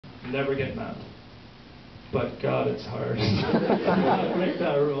never get mad. But God, it's hard. I break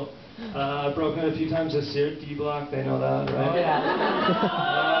that rule. I've broken it a few times this year. D-block, they know that, right? Oh, yeah.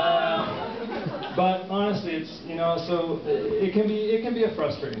 But honestly, it's, you know, so it can be a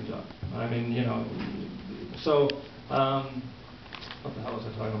frustrating job. I mean, you know, so what the hell was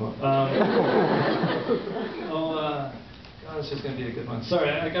I talking about? God, this is going to be a good one. Sorry,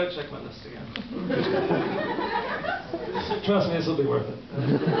 I got to check my list again. Trust me, this will be worth it.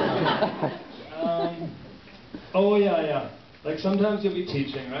 Oh yeah. Like sometimes you'll be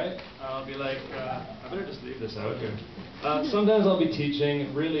teaching, right? I'll be like, I better just leave this out here. Sometimes I'll be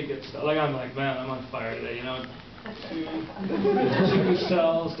teaching really good stuff. Like I'm like, man, I'm on fire today, you know. Two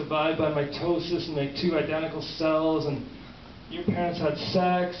cells divide by mitosis and make two identical cells, and your parents had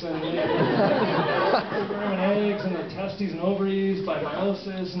sex, and you know, sperm and eggs, and the testes and ovaries by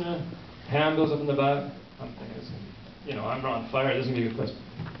meiosis, and the ham goes up in the back. I'm thinking, you know, I'm on fire. This is gonna be a good question.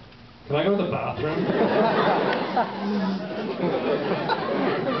 Can I go to the bathroom?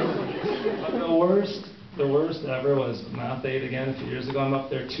 The worst ever was Math 8 again a few years ago. I'm up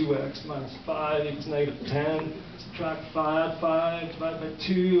there, 2x minus 5 equals negative 10. Subtract 5 divided by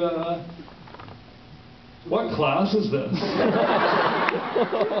 2. What class is this?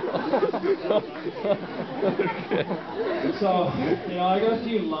 So, you know, I got a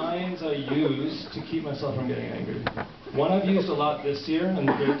few lines I use to keep myself from getting angry. One I've used a lot this year, and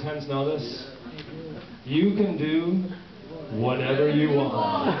the grade 10s know this. You can do whatever you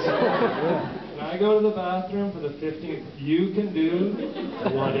want. When I go to the bathroom for the 15th, you can do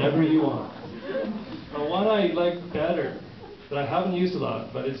whatever you want. The one I like better, that I haven't used a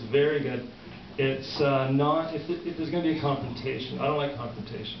lot, but it's very good. It's not, if there's going to be a confrontation. I don't like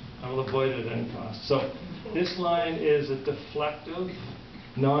confrontation. I will avoid it at any cost. So this line is a deflective,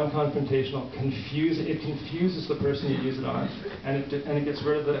 non-confrontational, it confuses the person you use it on, and it gets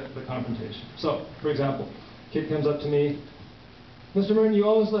rid of the confrontation. So, for example, kid comes up to me, Mr. Murton, you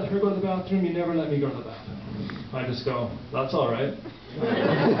always let her go to the bathroom, you never let me go to the bathroom. I just go, that's all right.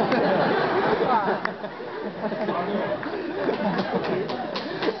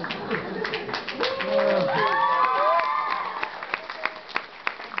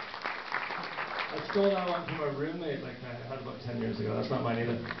 I stole that one from a roommate like I had about 10 years ago. That's not mine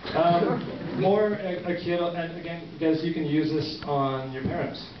either. Or a kid, and again, guys, you can use this on your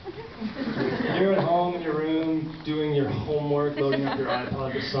parents. You're at home in your room doing your homework, loading up your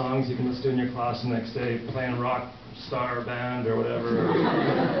iPod with songs you can listen to in your class the next day, playing rock star band or whatever, or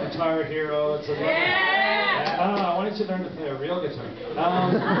Guitar Hero. It's why don't you learn to play a real guitar?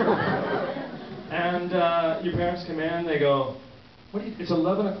 And your parents come in, they go, it's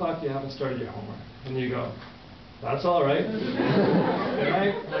 11 o'clock, you haven't started your homework. And you go, that's all right. Good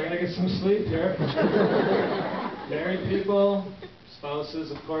night, I gotta get some sleep here. Married people,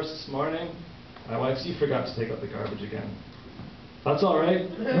 spouses, of course, this morning, my wife, you forgot to take out the garbage again. That's all right. I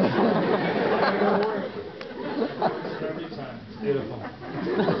gotta go to work. It's every time. It's beautiful.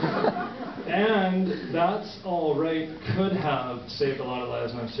 And that's all right could have saved a lot of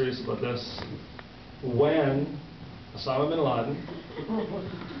lives, and I'm serious about this. When Osama bin Laden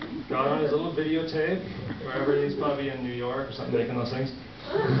got on his little videotape, wherever he's probably in New York or something, making those things,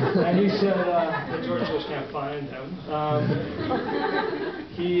 and he said that George Bush can't find him.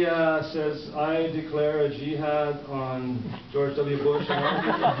 He says, I declare a jihad on George W. Bush and all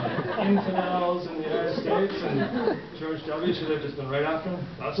the infidels in the United States, and George W. should have just been right after him.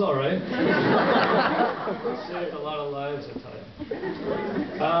 That's all right. It saved a lot of lives, I tell you.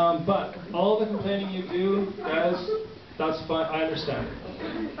 But all the complaining you do, guys, that's fine. I understand it.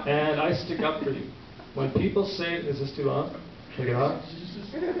 And I stick up for you. When people say, is this too long? Take it off?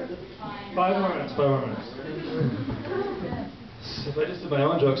 5 more minutes. If I just did my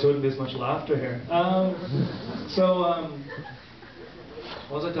own jokes, there wouldn't be as much laughter here.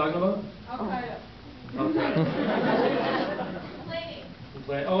 What was I talking about? Okay.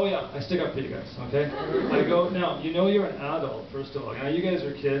 Oh yeah, I stick up for you guys, okay? I go, now, you know you're an adult, first of all. Now you guys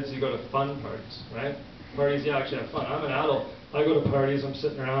are kids, you go to fun parties, right? Parties, you actually have fun. I'm an adult. I go to parties, I'm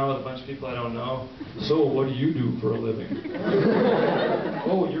sitting around with a bunch of people I don't know. So, what do you do for a living?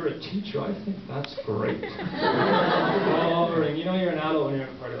 Oh, you're a teacher? I think that's great. Boring. You know you're an adult when you're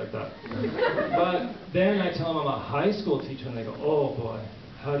at a party like that. But then I tell them I'm a high school teacher, and they go, oh boy,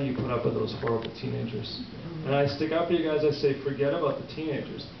 how do you put up with those horrible teenagers? And I stick up for you guys, I say, forget about the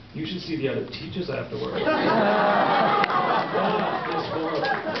teenagers. You should see the other teachers I have to work with. That is horrible.